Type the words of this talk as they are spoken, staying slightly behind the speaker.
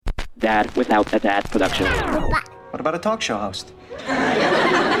Dad Without a Dad production. What about a talk show host?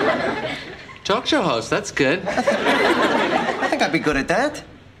 Talk show host, that's good. I think I'd be good at that.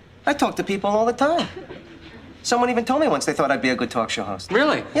 I talk to people all the time. Someone even told me once they thought I'd be a good talk show host.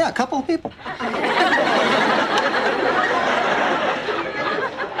 Really? Yeah, a couple of people. How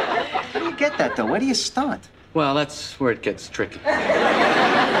do you get that, though? Where do you start? Well, that's where it gets tricky. You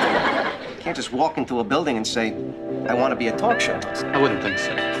can't just walk into a building and say, I want to be a talk show host. I wouldn't think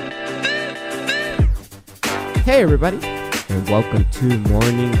so. Hey everybody, and welcome to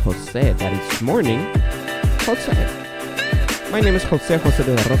Morning Jose. That is Morning Jose. My name is Jose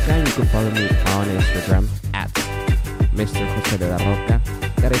de la Roca, and you can follow me on Instagram at Mr. Jose de la Roca.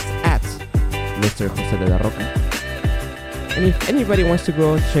 That is at Mr. Jose de la Roca. And if anybody wants to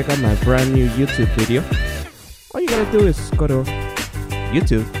go check out my brand new YouTube video, all you gotta do is go to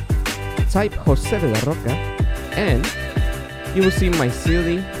YouTube, type Jose de la Roca, and you will see my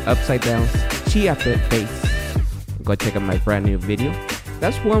silly upside down chia pet face. Go check out my brand new video.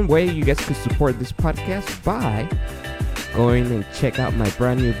 That's one way you guys can support this podcast, by going and check out my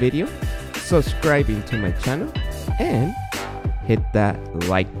brand new video, subscribing to my channel, and hit that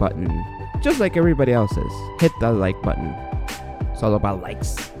like button. Just like everybody else says, hit that like button. It's all about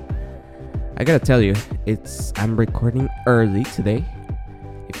likes. I gotta tell you, I'm recording early today.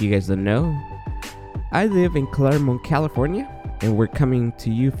 If you guys don't know, I live in Claremont, California, and we're coming to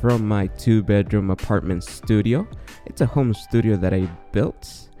you from my 2-bedroom apartment studio. It's a home studio that I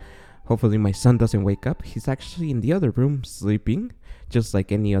built. Hopefully my son doesn't wake up. He's actually in the other room sleeping, just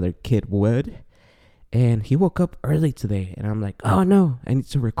like any other kid would. And he woke up early today, and I'm like, oh no, I need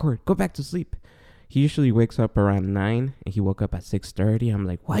to record. Go back to sleep. He usually wakes up around 9, and he woke up at 6:30. I'm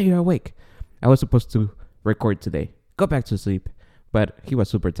like, why are you awake? I was supposed to record today. Go back to sleep. But he was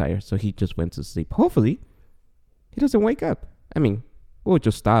super tired, so he just went to sleep. Hopefully, he doesn't wake up. I mean, we'll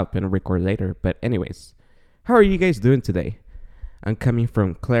just stop and record later. But anyways, how are you guys doing today? I'm coming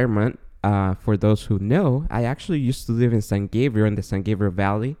from Claremont. For those who know, I actually used to live in San Gabriel, in the San Gabriel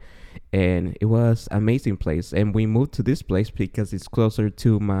Valley. And it was an amazing place. And we moved to this place because it's closer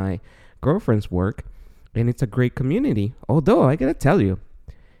to my girlfriend's work. And it's a great community. Although, I gotta tell you,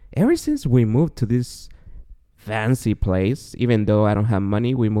 ever since we moved to this fancy place, even though I don't have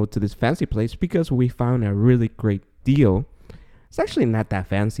money, we moved to this fancy place because we found a really great deal. It's actually not that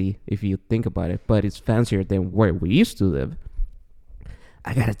fancy if you think about it, but it's fancier than where we used to live.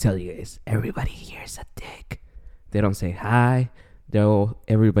 I gotta tell you guys, everybody here is a dick. They don't say hi,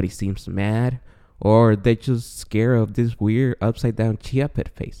 everybody seems mad, or they're just scared of this weird upside down chia pet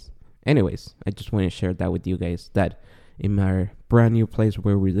face. Anyways, I just want to share that with you guys, that in our brand new place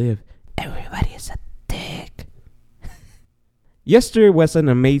where we live, everybody is a dick. Yesterday was an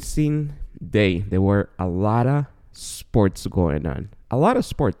amazing day. There were a lot of sports going on. A lot of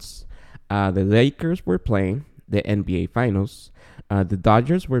sports. The Lakers were playing the NBA Finals. The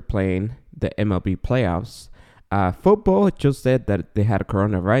Dodgers were playing the MLB playoffs. Football just said that they had a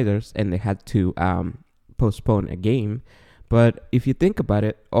coronavirus and they had to postpone a game. But if you think about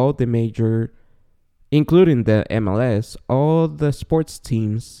it, all the major, including the MLS, all the sports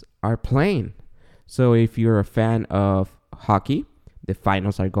teams are playing. So if you're a fan of hockey, the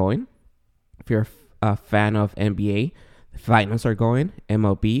finals are going. If you're a fan of NBA, the finals are going.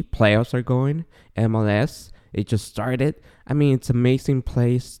 MLB, playoffs are going. MLS, it just started. I mean, it's an amazing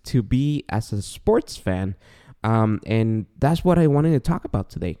place to be as a sports fan. And that's what I wanted to talk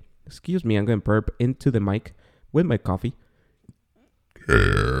about today. Excuse me, I'm going to burp into the mic with my coffee.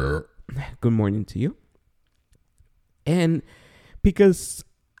 Good morning to you. And because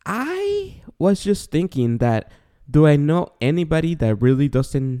I was just thinking that, do I know anybody that really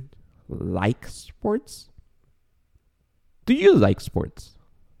doesn't like sports? Do you like sports?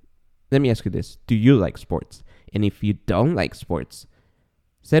 Let me ask you this. Do you like sports? And if you don't like sports,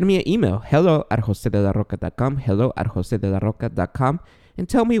 send me an email. hello@josedelarroca.com. hello@josedelarroca.com. And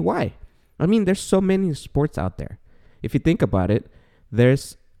tell me why. I mean, there's so many sports out there. If you think about it,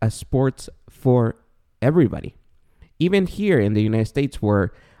 there's a sports for everybody. Even here in the United States,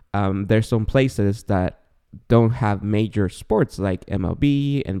 where there's some places that don't have major sports like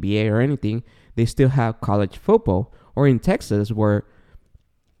MLB, NBA, or anything, they still have college football. Or in Texas, where,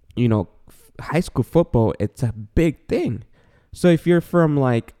 high school football, it's a big thing. So if you're from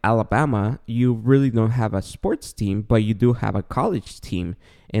like Alabama, you really don't have a sports team, but you do have a college team,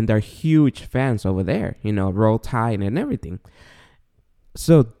 and they're huge fans over there, Roll Tide and everything.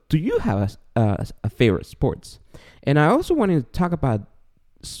 So do you have a favorite sports? And I also wanted to talk about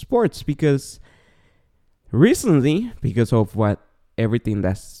sports because recently, because of everything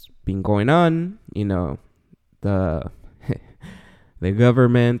that's been going on, the the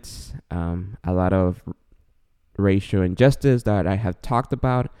government, a lot of racial injustice that I have talked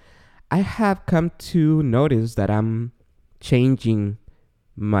about, I have come to notice that I'm changing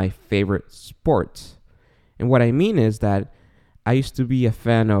my favorite sport. And what I mean is that I used to be a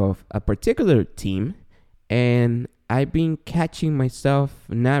fan of a particular team, and I've been catching myself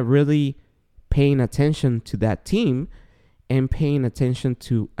not really paying attention to that team and paying attention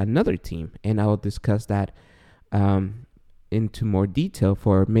to another team. And I will discuss that into more detail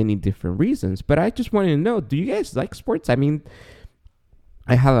for many different reasons. But I just wanted to know, do you guys like sports? I mean,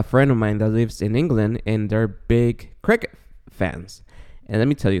 I have a friend of mine that lives in England, and they're big cricket fans. And let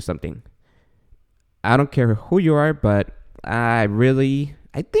me tell you something. I don't care who you are, but I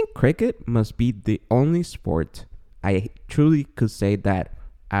think cricket must be the only sport I truly could say that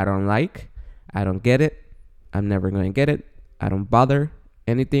I don't like. I don't get it. I'm never going to get it. I don't bother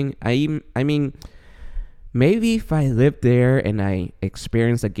anything. I mean, maybe if I lived there and I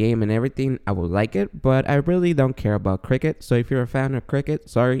experienced a game and everything, I would like it, but I really don't care about cricket. So if you're a fan of cricket,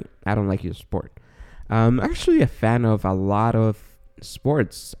 sorry, I don't like your sport. I'm actually a fan of a lot of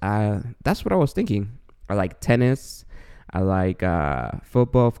sports. That's what I was thinking. I like tennis. I like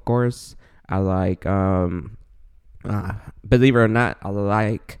football, of course. I like, believe it or not, I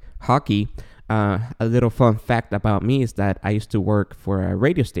like hockey. A little fun fact about me is that I used to work for a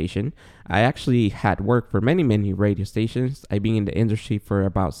radio station. I actually had worked for many, many radio stations. I've been in the industry for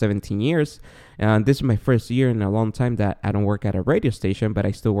about 17 years. And this is my first year in a long time that I don't work at a radio station, but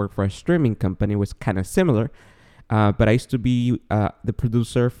I still work for a streaming company, which is kind of similar. But I used to be the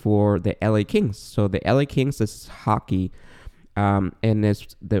producer for the LA Kings. So the LA Kings is hockey, and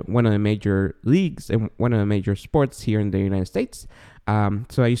it's one of the major leagues and one of the major sports here in the United States.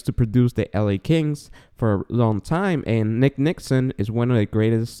 So I used to produce the LA Kings for a long time, and Nick Nixon is one of the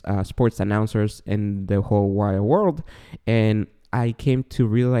greatest sports announcers in the whole wide world. And I came to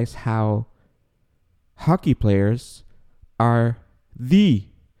realize how hockey players are the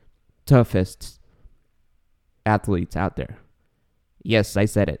toughest athletes out there. Yes, I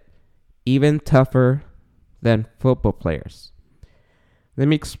said it. Even tougher than football players. Let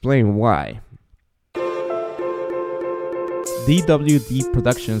me explain why. DWD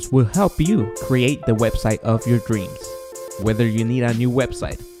Productions will help you create the website of your dreams. Whether you need a new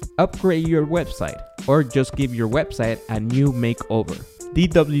website, upgrade your website, or just give your website a new makeover,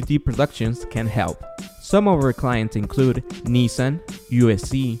 DWD Productions can help. Some of our clients include Nissan,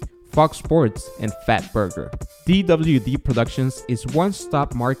 USC, Fox Sports, and Fat Burger. DWD Productions is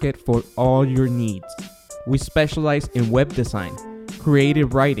one-stop market for all your needs. We specialize in web design,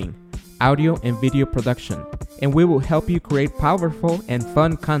 creative writing, audio and video production, and we will help you create powerful and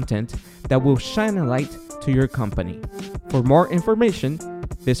fun content that will shine a light to your company. For more information,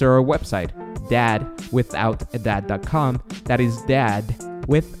 visit our website, dadwithoutadad.com. That is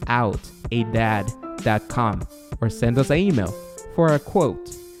dadwithoutadad.com. Or send us an email for a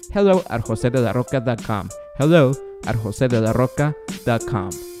quote. hello@josedelarroca.com.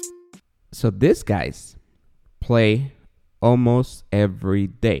 hello@josedelarroca.com. So these guys play almost every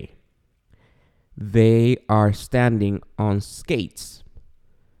day. They are standing on skates.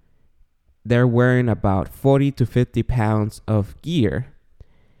 They're wearing about 40 to 50 pounds of gear,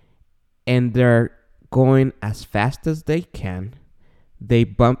 and they're going as fast as they can. They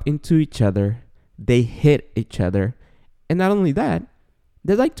bump into each other. They hit each other. And not only that,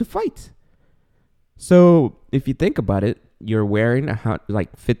 they like to fight. So if you think about it, you're wearing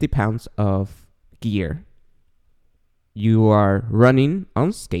like 50 pounds of gear. You are running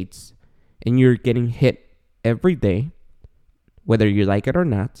on skates, and you're getting hit every day, whether you like it or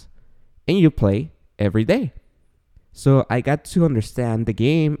not, and you play every day. So I got to understand the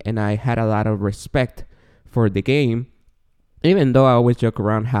game, and I had a lot of respect for the game, even though I always joke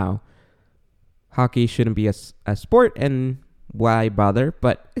around how hockey shouldn't be a sport, and why bother,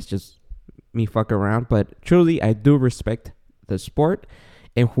 but it's just me fuck around. But truly, I do respect the sport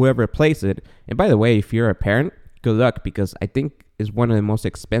and whoever plays it. And by the way, if you're a parent, good luck, because I think it's one of the most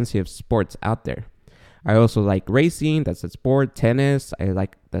expensive sports out there. I also like racing, that's a sport. Tennis, I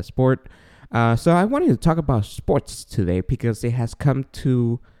like the sport. So I wanted to talk about sports today because it has come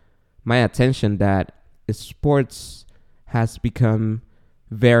to my attention that sports has become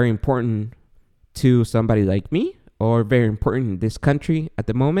very important to somebody like me, or very important in this country at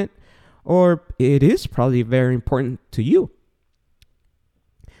the moment, or it is probably very important to you.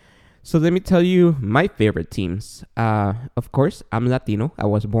 So let me tell you my favorite teams. Of course, I'm Latino. I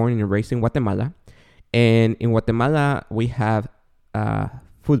was born and raised in Guatemala. And in Guatemala, we have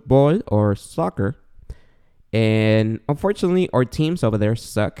football or soccer. And unfortunately, our teams over there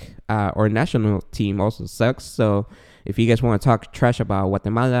suck. Our national team also sucks. So If you guys want to talk trash about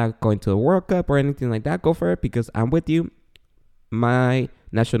Guatemala going to the World Cup or anything like that, go for it, because I'm with you. My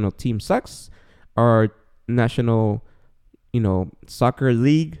national team sucks. Our national, soccer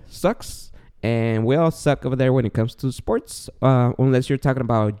league sucks. And we all suck over there when it comes to sports, unless you're talking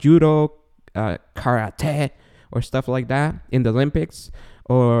about judo, karate, or stuff like that in the Olympics,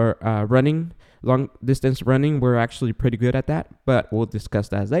 or running, long distance running. We're actually pretty good at that, but we'll discuss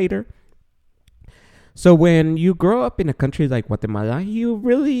that later. So when you grow up in a country like Guatemala, you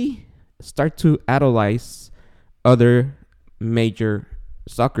really start to idolize other major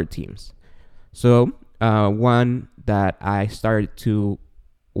soccer teams. So one that I started to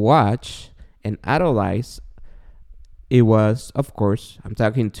watch and idolize, it was, of course, I'm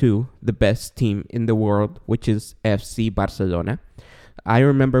talking to the best team in the world, which is FC Barcelona. I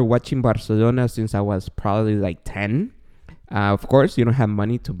remember watching Barcelona since I was probably like 10. Of course, you don't have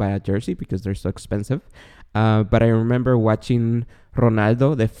money to buy a jersey because they're so expensive. But I remember watching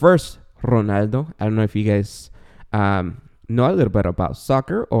Ronaldo, the first Ronaldo. I don't know if you guys know a little bit about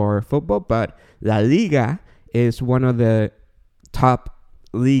soccer or football, but La Liga is one of the top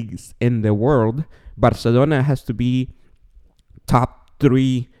leagues in the world. Barcelona has to be top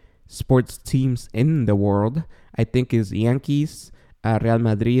 3 sports teams in the world. I think it's Yankees, Real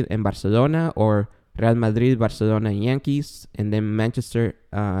Madrid, and Barcelona, or Real Madrid, Barcelona, and Yankees, and then Manchester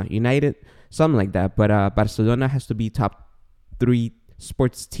United, something like that. But Barcelona has to be top 3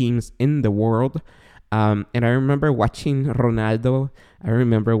 sports teams in the world. And I remember watching Ronaldo. I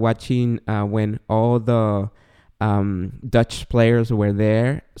remember watching when all the Dutch players were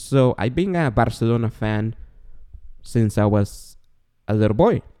there. So I've been a Barcelona fan since I was a little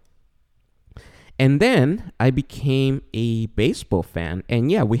boy. And then I became a baseball fan.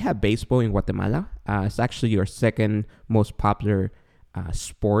 And yeah, we have baseball in Guatemala. It's actually our second most popular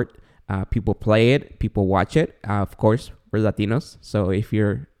sport. People play it, people watch it. Of course, we're Latinos. So if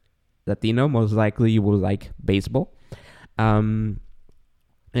you're Latino, most likely you will like baseball.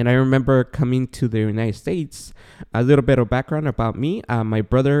 And I remember coming to the United States. A little bit of background about me. My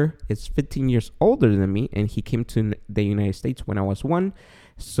brother is 15 years older than me, and he came to the United States when I was 1.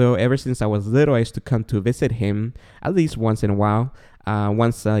 So ever since I was little, I used to come to visit him at least once in a while,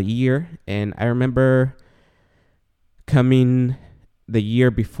 once a year. And I remember coming the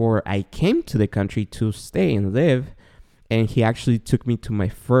year before I came to the country to stay and live, and he actually took me to my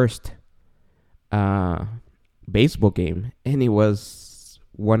first baseball game, and it was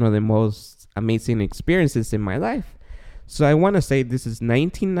one of the most amazing experiences in my life. So I want to say this is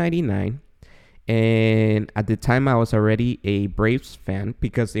 1999. And at the time, I was already a Braves fan,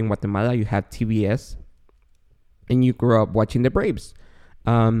 because in Guatemala, you have TBS and you grew up watching the Braves.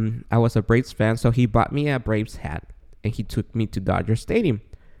 I was a Braves fan, so he bought me a Braves hat and he took me to Dodger Stadium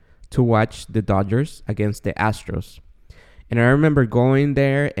to watch the Dodgers against the Astros. And I remember going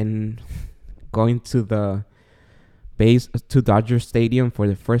there and going to the Dodger Stadium for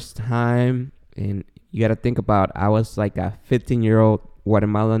the first time. And you got to think about, I was like a 15-year-old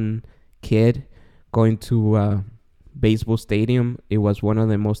Guatemalan kid going to a baseball stadium. It was one of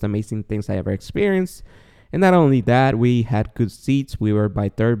the most amazing things I ever experienced. And not only that, we had good seats. We were by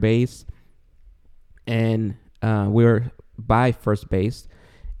third base, and we were by first base.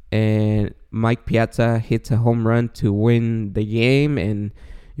 And Mike Piazza hits a home run to win the game, and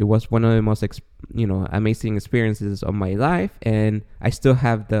it was one of the most amazing experiences of my life. And I still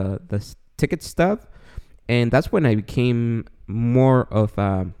have the ticket stub, and that's when I became more of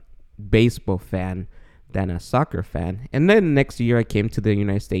a baseball fan than a soccer fan. And then next year I came to the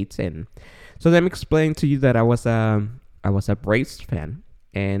United States, and so let me explain to you that I was a Braves fan,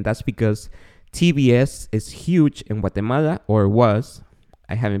 and that's because TBS is huge in Guatemala, or was.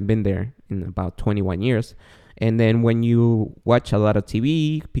 I haven't been there in about 21 years. And then when you watch a lot of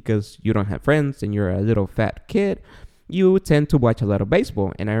TV because you don't have friends and you're a little fat kid, you tend to watch a lot of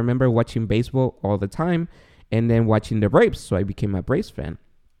baseball. And I remember watching baseball all the time and then watching the Braves, so I became a Braves fan.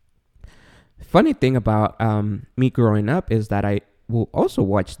 Funny thing about me growing up is that I will also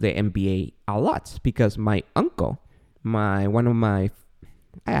watch the NBA a lot, because my uncle, I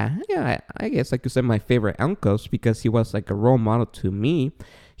guess I could say my favorite uncles, because he was like a role model to me.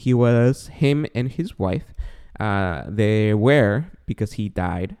 Him and his wife, they were, because he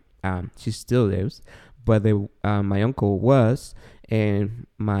died, she still lives, but my uncle was, and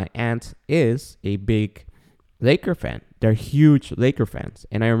my aunt is a big Laker fan. They're huge Laker fans.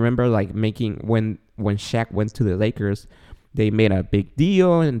 And I remember like when Shaq went to the Lakers, they made a big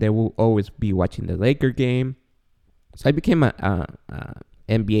deal, and they will always be watching the Laker game. So I became a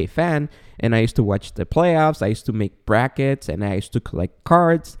NBA fan, and I used to watch the playoffs. I used to make brackets, and I used to collect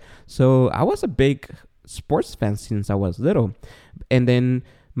cards. So I was a big sports fan since I was little. And then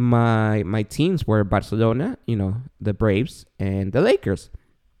my teams were Barcelona, the Braves, and the Lakers.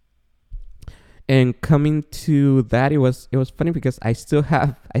 And coming to that, it was funny because I still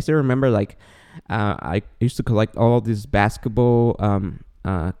remember, like, I used to collect all of these basketball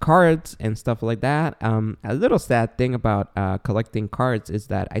cards and stuff like that. A little sad thing about collecting cards is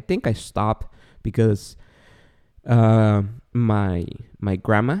that I think I stopped because my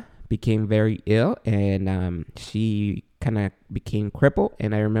grandma became very ill, and she kind of became crippled.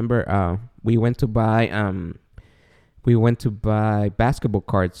 And I remember we went to buy basketball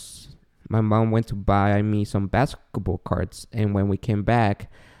cards. My mom went to buy me some basketball cards, and when we came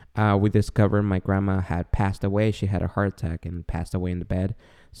back, we discovered my grandma had passed away. She had a heart attack and passed away in the bed.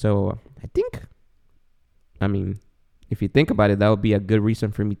 So I mean, if you think about it, that would be a good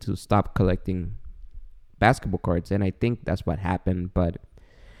reason for me to stop collecting basketball cards. And I think that's what happened, but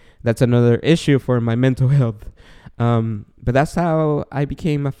that's another issue for my mental health. But that's how I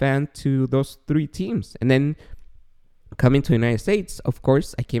became a fan to those three teams. And then coming to the United States, of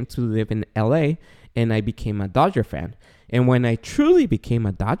course, I came to live in LA, and I became a Dodger fan. And when I truly became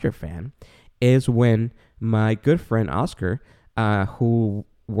a Dodger fan is when my good friend Oscar, who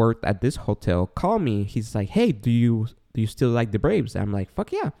worked at this hotel, called me. He's like, "Hey, do you still like the Braves?" I'm like,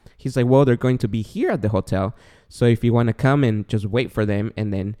 "Fuck yeah." He's like, "Well, they're going to be here at the hotel, so if you want to come and just wait for them,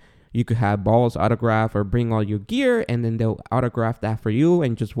 and then you could have balls autograph or bring all your gear, and then they'll autograph that for you,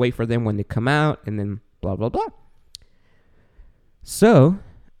 and just wait for them when they come out, and then blah blah blah." So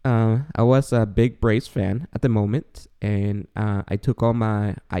I was a big Braves fan at the moment, and I took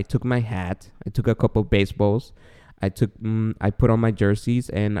my hat, I took a couple baseballs, I put on my jerseys,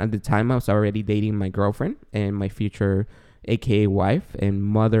 and at the time I was already dating my girlfriend and my future aka wife and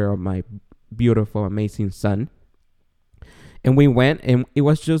mother of my beautiful, amazing son. And we went, and it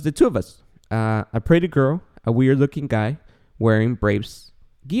was just the two of us, a pretty girl, a weird looking guy wearing Braves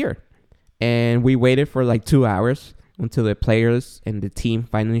gear. And we waited for like 2 hours until the players and the team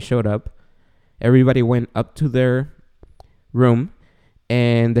finally showed up. Everybody went up to their room,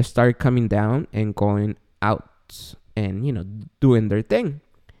 and they started coming down and going out and, doing their thing.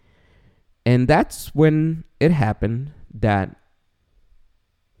 And that's when it happened that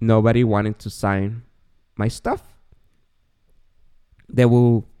nobody wanted to sign my stuff. They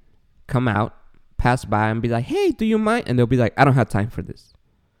will come out, pass by, and be like, "Hey, do you mind?" And they'll be like, "I don't have time for this."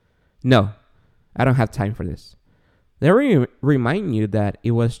 No, I don't have time for this. They remind you that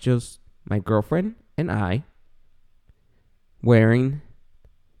it was just my girlfriend and I wearing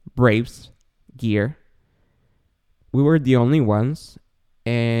Braves gear. We were the only ones,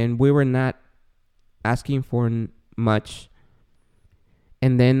 and we were not asking for much.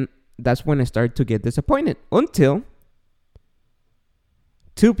 And then that's when I started to get disappointed, until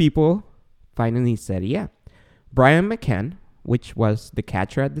two people finally said yeah. Brian McCann, which was the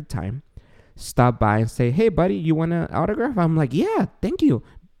catcher at the time, stopped by and say, "Hey buddy, you want an autograph?" I'm like, "Yeah, thank you."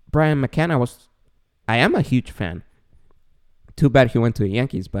 Brian McCann, I am a huge fan. Too bad he went to the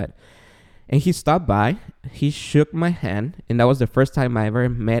Yankees, and he stopped by, he shook my hand, and that was the first time I ever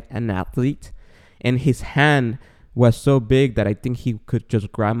met an athlete. And his hand was so big that I think he could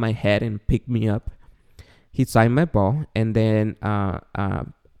just grab my head and pick me up. He signed my ball, and then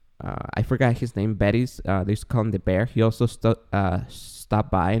I forgot his name, Betty's. They used to call him the Bear. He also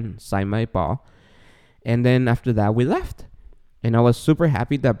stopped by and signed my ball. And then after that, we left. And I was super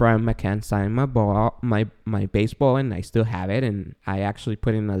happy that Brian McCann signed my ball, my baseball, and I still have it. And I actually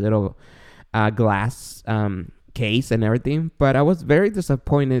put in a little glass case and everything. But I was very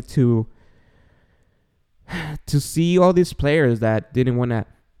disappointed to see all these players that didn't want to,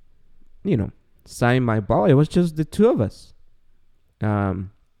 sign my ball. It was just the two of us.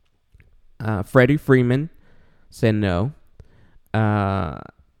 Freddie Freeman said no.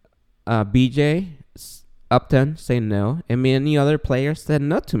 BJ Upton said no. And many other players said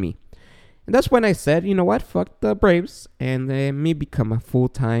no to me. And that's when I said, you know what? Fuck the Braves. And let me become a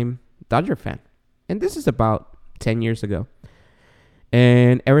full-time Dodger fan. And this is about 10 years ago.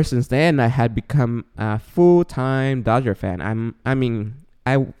 And ever since then, I had become a full-time Dodger fan.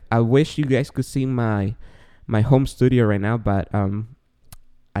 I wish you guys could see my home studio right now, but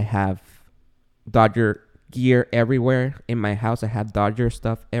I have Dodger gear everywhere in my house. I have Dodger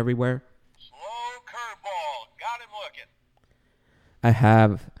stuff everywhere. Slow curveball, got him looking. I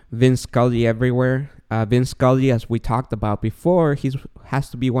have Vince Scully everywhere. Vince Scully, as we talked about before, he has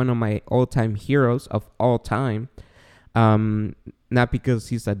to be one of my all-time heroes of all time. Not because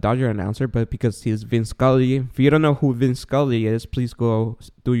he's a Dodger announcer, but because he's Vince Scully. If you don't know who Vince Scully is, please go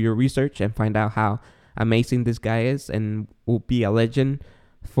do your research and find out how amazing this guy is, and will be a legend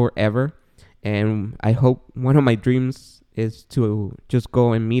forever. And I hope one of my dreams is to just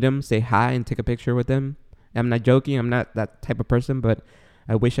go and meet him, say hi, and take a picture with him. I'm not joking. I'm not that type of person, but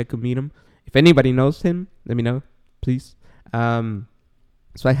I wish I could meet him. If anybody knows him, let me know, please. So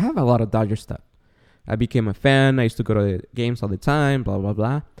I have a lot of Dodger stuff. I became a fan. I used to go to the games all the time, blah, blah,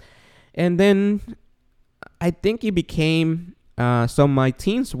 blah. And then I think it became, so my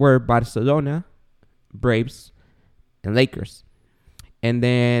teams were Barcelona, Braves, and Lakers. And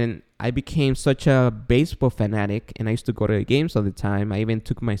then I became such a baseball fanatic, and I used to go to the games all the time. I even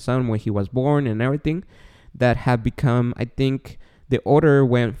took my son when he was born and everything, that have become, I think the order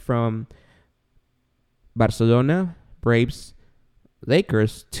went from Barcelona, Braves,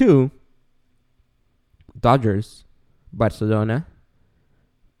 Lakers to Dodgers, Barcelona,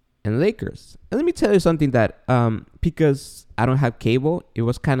 and Lakers. And let me tell you something that because I don't have cable, it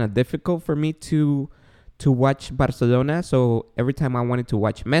was kind of difficult for me to watch Barcelona. So every time I wanted to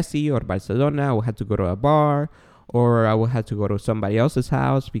watch Messi or Barcelona, I would have to go to a bar, or I would have to go to somebody else's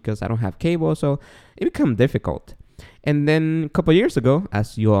house because I don't have cable. So it became difficult. And then a couple of years ago,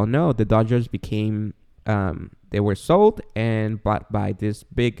 as you all know, the Dodgers became, they were sold and bought by this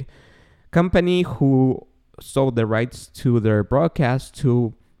big company who sold the rights to their broadcast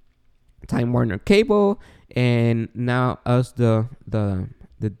to Time Warner Cable. And now us, the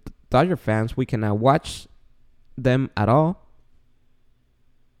Dodger fans, we cannot watch them at all.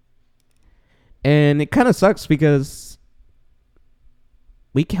 And it kind of sucks because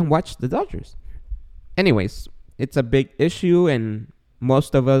we can watch the Dodgers. Anyways, it's a big issue, and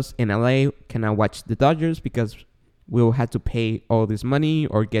most of us in LA cannot watch the Dodgers because we'll have to pay all this money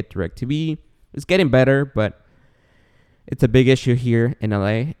or get DirecTV. It's getting better, but it's a big issue here in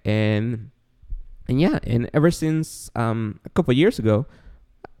LA. And yeah, and ever since a couple years ago,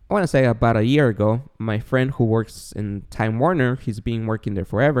 I want to say about a year ago, my friend who works in Time Warner, he's been working there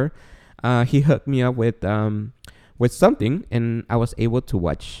forever, he hooked me up with something, and I was able to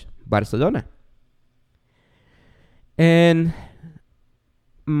watch Barcelona. And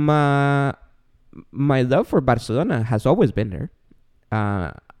my love for Barcelona has always been there.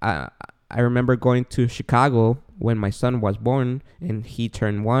 I remember going to Chicago when my son was born and he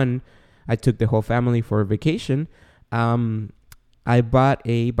turned 1. I took the whole family for a vacation. I bought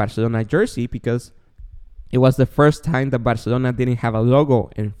a Barcelona jersey because it was the first time that Barcelona didn't have a logo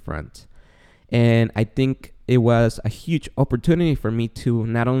in front. And I think it was a huge opportunity for me to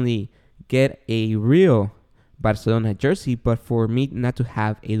not only get a real Barcelona jersey, but for me not to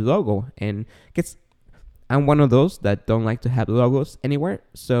have a logo. And I'm one of those that don't like to have logos anywhere.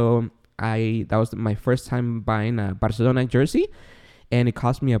 So that was my first time buying a Barcelona jersey. And it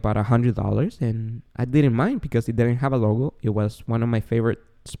cost me about $100. And I didn't mind because it didn't have a logo. It was one of my favorite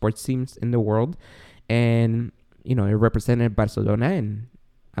sports teams in the world. And, it represented Barcelona. And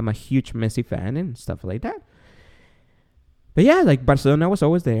I'm a huge Messi fan and stuff like that. But yeah, like Barcelona was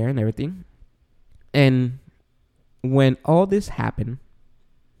always there and everything. And when all this happened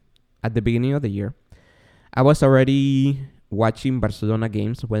at the beginning of the year, I was already watching Barcelona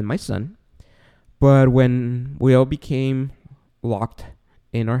games with my son. But when we all became locked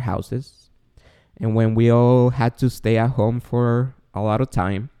in our houses, and when we all had to stay at home for a lot of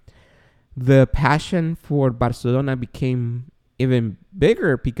time, the passion for Barcelona became even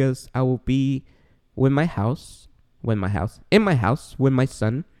bigger because I will be in my house with my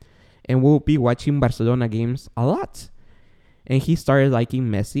son, and we'll be watching Barcelona games a lot. And he started liking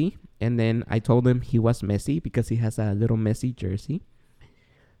Messi, and then I told him he was Messi because he has a little Messi jersey.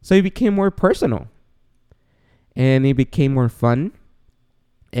 So it became more personal, and it became more fun,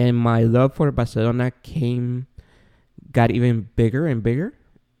 and my love for Barcelona got even bigger and bigger.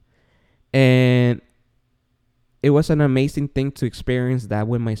 And it was an amazing thing to experience that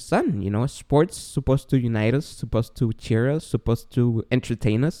with my son. Sports supposed to unite us, supposed to cheer us, supposed to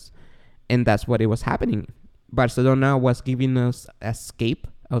entertain us. And that's what it was happening. Barcelona was giving us escape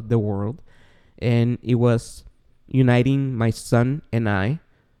of the world. And it was uniting my son and I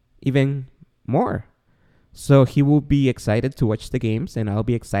even more. So he will be excited to watch the games, and I'll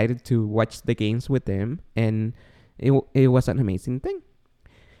be excited to watch the games with him. And it was an amazing thing.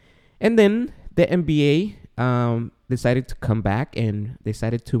 And then the NBA decided to come back and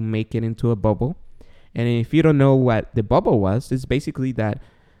decided to make it into a bubble. And if you don't know what the bubble was, it's basically that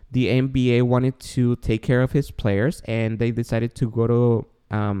the NBA wanted to take care of his players, and they decided to go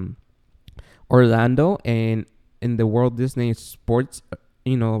to Orlando and in the Walt Disney sports,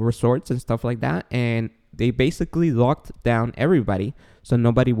 resorts and stuff like that. And they basically locked down everybody so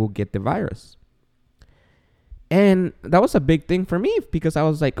nobody will get the virus. And that was a big thing for me because I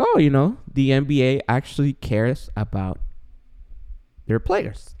was like, the NBA actually cares about their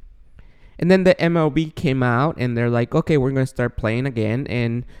players. And then the MLB came out and they're like, okay, we're going to start playing again.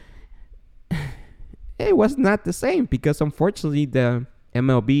 And it was not the same because unfortunately the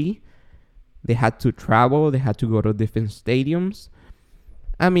MLB, they had to travel. They had to go to different stadiums.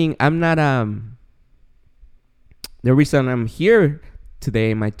 I mean, I'm not, the reason I'm here today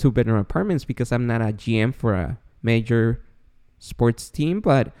in my 2-bedroom apartment is because I'm not a GM for a major sports team.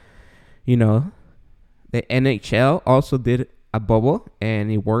 But, you know, the NHL also did a bubble and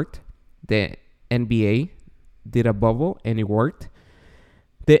it worked. The NBA did a bubble and it worked.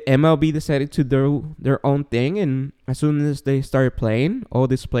 The MLB decided to do their own thing, and as soon as they started playing, all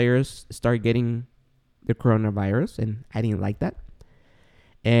these players started getting the coronavirus, and I didn't like that.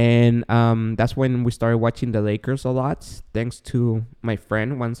 And that's when we started watching the Lakers a lot, thanks to my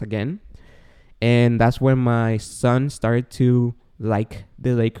friend once again. And that's when my son started to like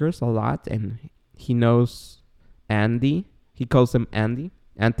the Lakers a lot, and he knows Andy. He calls him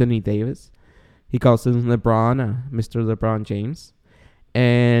Anthony Davis. He calls him LeBron, Mr. LeBron James.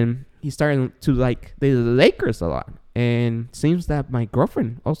 And he started to like the Lakers a lot. And it seems that my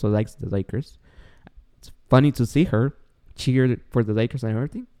girlfriend also likes the Lakers. It's funny to see her cheer for the Lakers and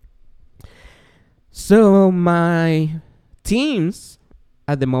everything. So my teams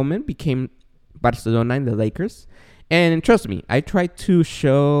at the moment became Barcelona and the Lakers. And trust me, I tried to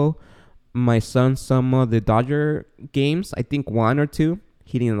show my son some of the Dodger games. I think 1 or 2.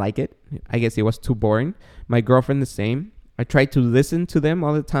 He didn't like it. I guess it was too boring. My girlfriend the same. I tried to listen to them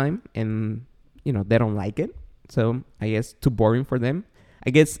all the time, and you know they don't like it. So I guess too boring for them.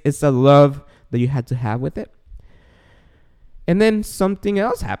 I guess it's a love that you had to have with it. And then something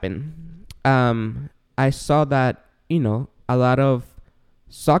else happened. I saw that a lot of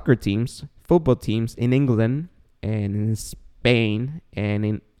soccer teams, football teams in England and in Spain and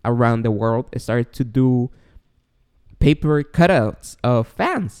in around the world started to do paper cutouts of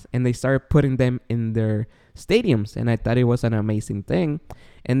fans, and they started putting them in their stadiums, and I thought it was an amazing thing.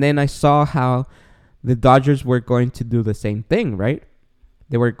 And then I saw how the Dodgers were going to do the same thing, right?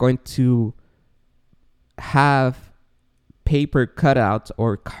 They were going to have paper cutouts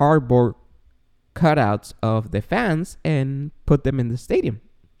or cardboard cutouts of the fans and put them in the stadium.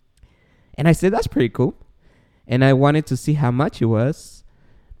 And I said, that's pretty cool. And I wanted to see how much it was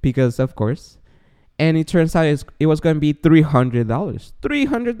because, of course, and it turns out it was going to be $300.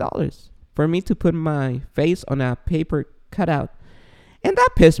 $300 for me to put my face on a paper cutout. And that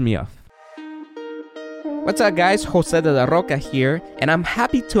pissed me off. What's up, guys? Jose de la Roca here. And I'm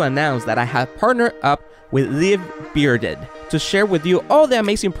happy to announce that I have partnered up with Live Bearded to share with you all the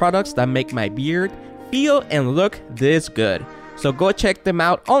amazing products that make my beard feel and look this good. So go check them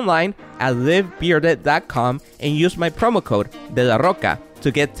out online at livebearded.com and use my promo code De La Roca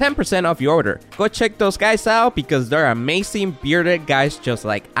to get 10% off your order. Go check those guys out because they're amazing bearded guys just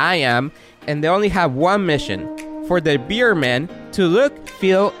like I am, and they only have one mission: for the beard men to look,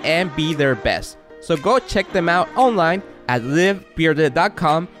 feel, and be their best. So go check them out online at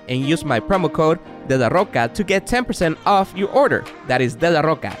livebearded.com and use my promo code De La Roca to get 10% off your order. That is De La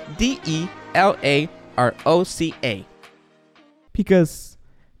Roca, DELAROCA. Because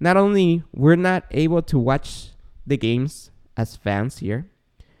not only we're not able to watch the games as fans here,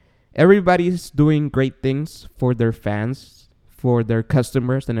 everybody's doing great things for their fans, for their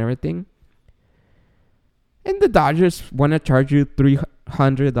customers and everything. And the Dodgers want to charge you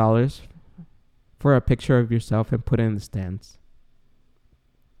 $300 for a picture of yourself and put it in the stands.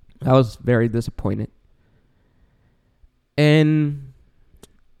 I was very disappointed. And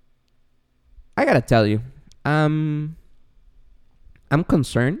I gotta tell you, I'm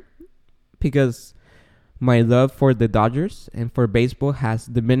concerned because my love for the Dodgers and for baseball has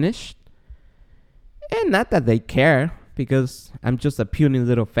diminished. And not that they care, because I'm just a puny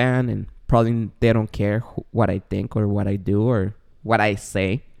little fan and probably they don't care what I think or what I do or what I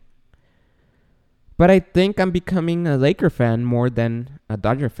say. But I think I'm becoming a Laker fan more than a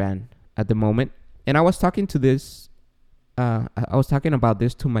Dodger fan at the moment. And I was talking about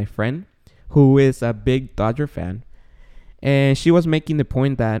this to my friend who is a big Dodger fan. And she was making the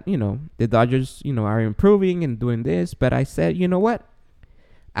point that, the Dodgers, are improving and doing this. But I said, you know what?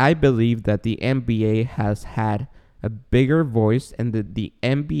 I believe that the NBA has had a bigger voice and that the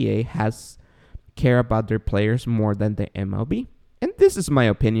NBA has care about their players more than the MLB. And this is my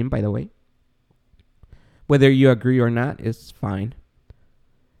opinion, by the way. Whether you agree or not is fine.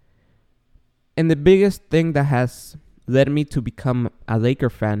 And the biggest thing that has led me to become a Laker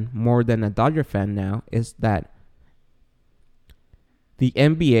fan more than a Dodger fan now is that the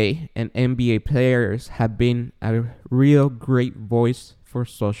NBA and NBA players have been a real great voice for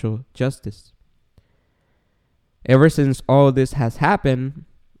social justice. Ever since all this has happened,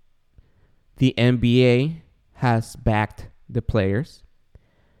 The NBA has backed the players.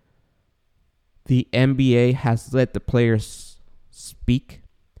 The NBA has let the players speak.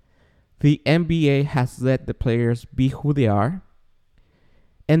 The NBA has let the players be who they are.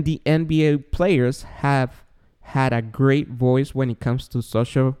 And the NBA players have had a great voice when it comes to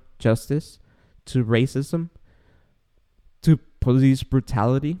social justice, to racism, to police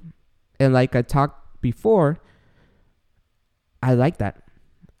brutality. And like I talked before, I like that.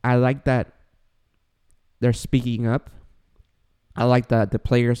 I like that they're speaking up. I like that the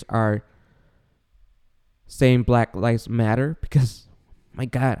players are saying Black Lives Matter, because my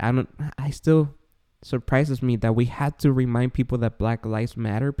God, I still surprises me that we had to remind people that Black Lives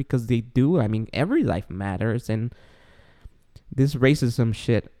Matter, because they do. I mean, every life matters, and this racism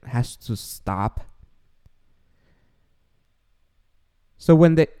shit has to stop. So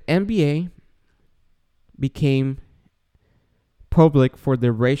when the NBA became public for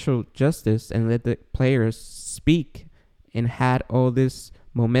the racial justice and let the players speak and had all this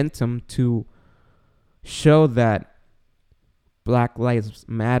momentum to show that Black Lives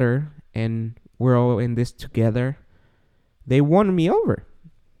Matter and we're all in this together, they won me over.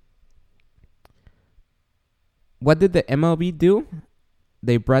 What did the MLB do?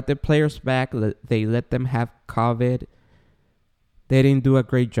 They brought the players back. They let them have COVID. They didn't do a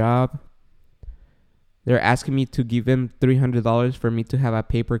great job. They're asking me to give them $300 for me to have a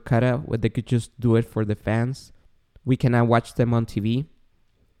paper cutout where they could just do it for the fans. We cannot watch them on TV.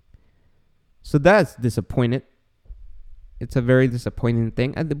 So that's disappointed. It's a very disappointing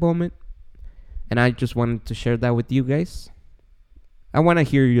thing at the moment. And I just wanted to share that with you guys. I want to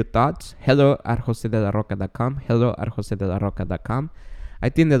hear your thoughts. hello@josedelarroca.com. hello@josedelarroca.com. I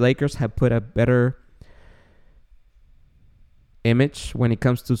think the Lakers have put a better image when it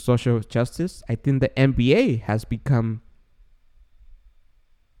comes to social justice. I think the NBA has become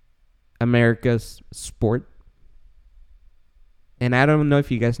America's sport. And I don't know if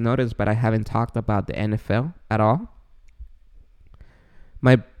you guys noticed, but I haven't talked about the NFL at all.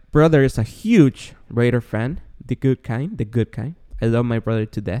 My brother is a huge Raider fan. The good kind. I love my brother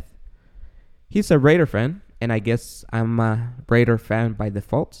to death. He's a Raider fan, and I guess I'm a Raider fan by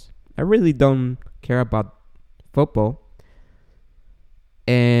default. I really don't care about football.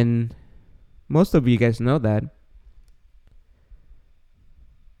 And most of you guys know that.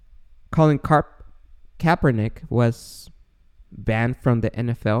 Colin Kaepernick was banned from the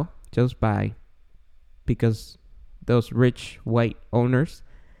NFL just because those rich white owners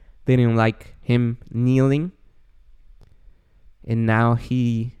didn't like him kneeling, and now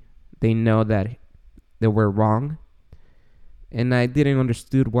they know that they were wrong. And I didn't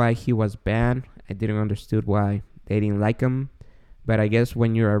understood why he was banned. I didn't understood why they didn't like him. But I guess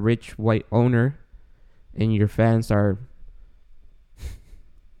when you're a rich white owner and your fans are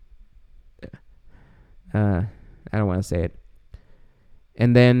I don't want to say it.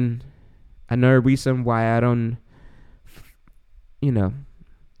 And then another reason why I don't,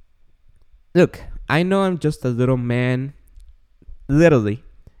 look, I know I'm just a little man, literally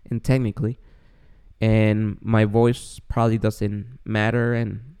and technically, and my voice probably doesn't matter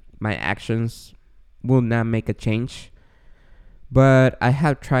and my actions will not make a change. But I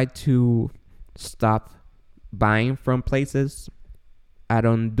have tried to stop buying from places. I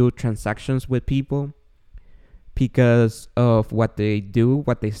don't do transactions with people because of what they do,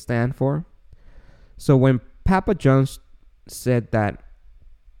 what they stand for. So when Papa John's said that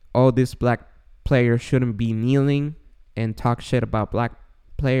all these black players shouldn't be kneeling and talk shit about black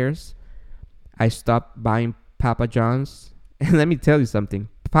players, I stopped buying Papa John's. And let me tell you something.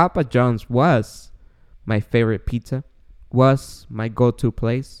 Papa John's was my favorite pizza, was my go-to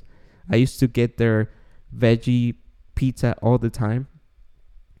place. I used to get their veggie pizza all the time.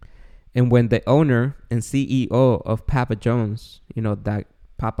 And when the owner and CEO of Papa John's, that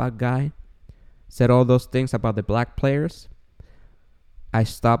Papa guy, said all those things about the black players, I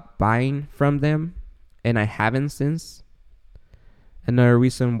stopped buying from them, and I haven't since. Another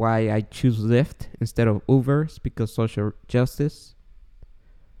reason why I choose Lyft instead of Uber is because social justice.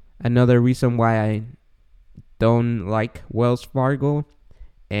 Another reason why I don't like Wells Fargo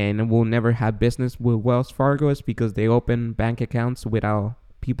and will never have business with Wells Fargo is because they open bank accounts without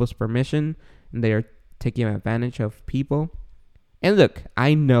people's permission and they are taking advantage of people. And look,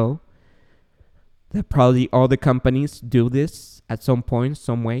 I know that probably all the companies do this at some point,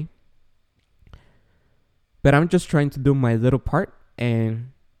 some way. But I'm just trying to do my little part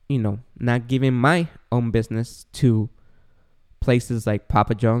and, not giving my own business to places like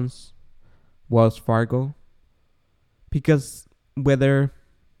Papa John's, Wells Fargo. Because whether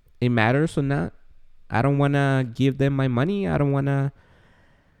it matters or not, I don't want to give them my money. I don't want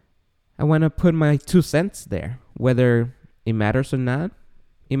I want to put my 2 cents there. Whether it matters or not,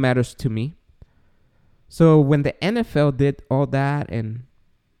 it matters to me. So when the NFL did all that and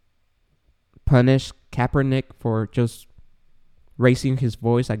punished Kaepernick for just raising his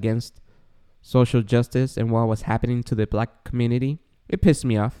voice against social justice and what was happening to the black community, it pissed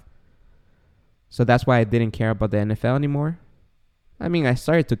me off. So that's why I didn't care about the NFL anymore. I mean, I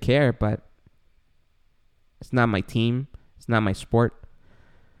started to care, but it's not my team. It's not my sport.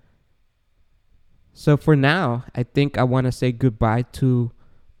 So for now, I think I want to say goodbye to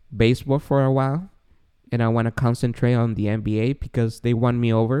baseball for a while. And I want to concentrate on the NBA because they won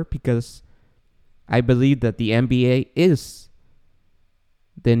me over. Because I believe that the NBA is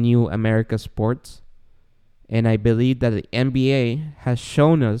the new America sports. And I believe that the NBA has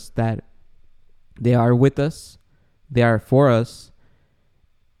shown us that they are with us. They are for us.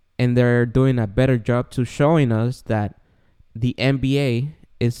 And they're doing a better job to showing us that the NBA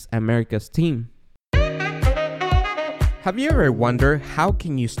is America's team. Have you ever wondered how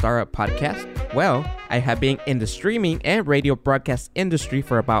can you start a podcast? Well, I have been in the streaming and radio broadcast industry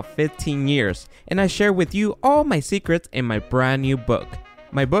for about 15 years, and I share with you all my secrets in my brand new book.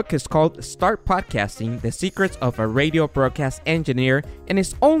 My book is called Start Podcasting, The Secrets of a Radio Broadcast Engineer, and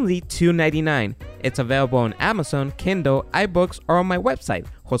it's only $2.99. It's available on Amazon, Kindle, iBooks, or on my website,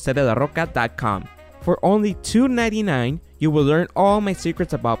 josedelarroca.com. For only $2.99, you will learn all my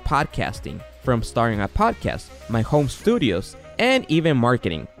secrets about podcasting, from starting a podcast, my home studios, and even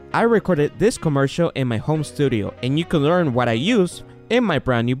marketing. I recorded this commercial in my home studio, and you can learn what I use in my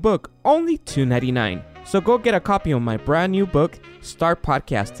brand new book, only $2.99. So go get a copy of my brand new book, Start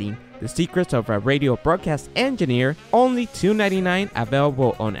Podcasting, The Secrets of a Radio Broadcast Engineer, only $2.99,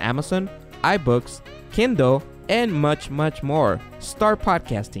 available on Amazon, iBooks, Kindle, and much, much more. Start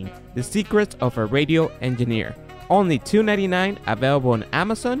Podcasting, The Secrets of a Radio Engineer, only $2.99, available on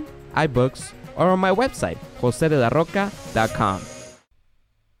Amazon, iBooks, or on my website, josedelarroca.com.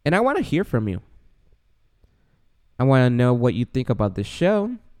 And I want to hear from you. I want to know what you think about the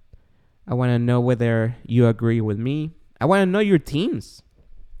show. I want to know whether you agree with me. I want to know your teams.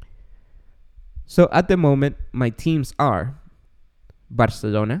 So at the moment, my teams are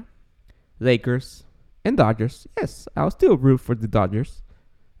Barcelona, Lakers, and Dodgers. Yes, I'll still root for the Dodgers.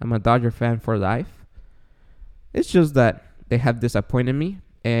 I'm a Dodger fan for life. It's just that they have disappointed me.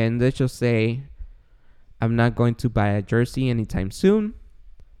 And let's just say I'm not going to buy a jersey anytime soon.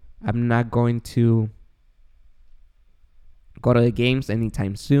 I'm not going to go to the games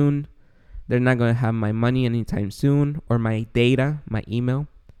anytime soon. They're not going to have my money anytime soon, or my data, my email.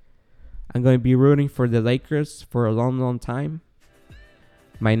 I'm going to be rooting for the Lakers for a long, long time.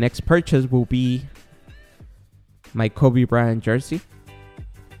 My next purchase will be my Kobe Bryant jersey.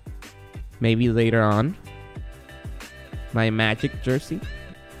 Maybe later on, my Magic jersey.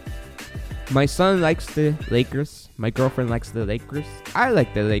 My son likes the Lakers. My girlfriend likes the Lakers. I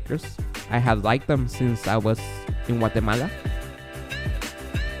like the Lakers. I have liked them since I was in Guatemala.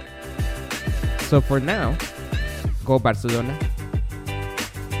 So for now, go Barcelona.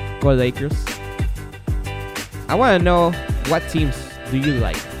 Go Lakers. I want to know, what teams do you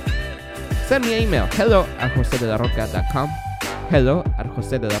like? Send me an email. hello@josedelarroca.com.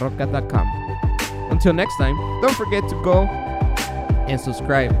 hello@josedelarroca.com. Until next time, don't forget to go and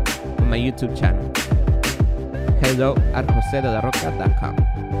subscribe on my YouTube channel. hello@josedelarroca.com.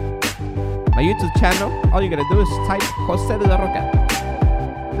 My YouTube channel, all you gotta do is type Jose de la Roca.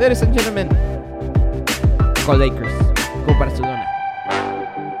 Ladies and gentlemen, go Lakers, go Barcelona.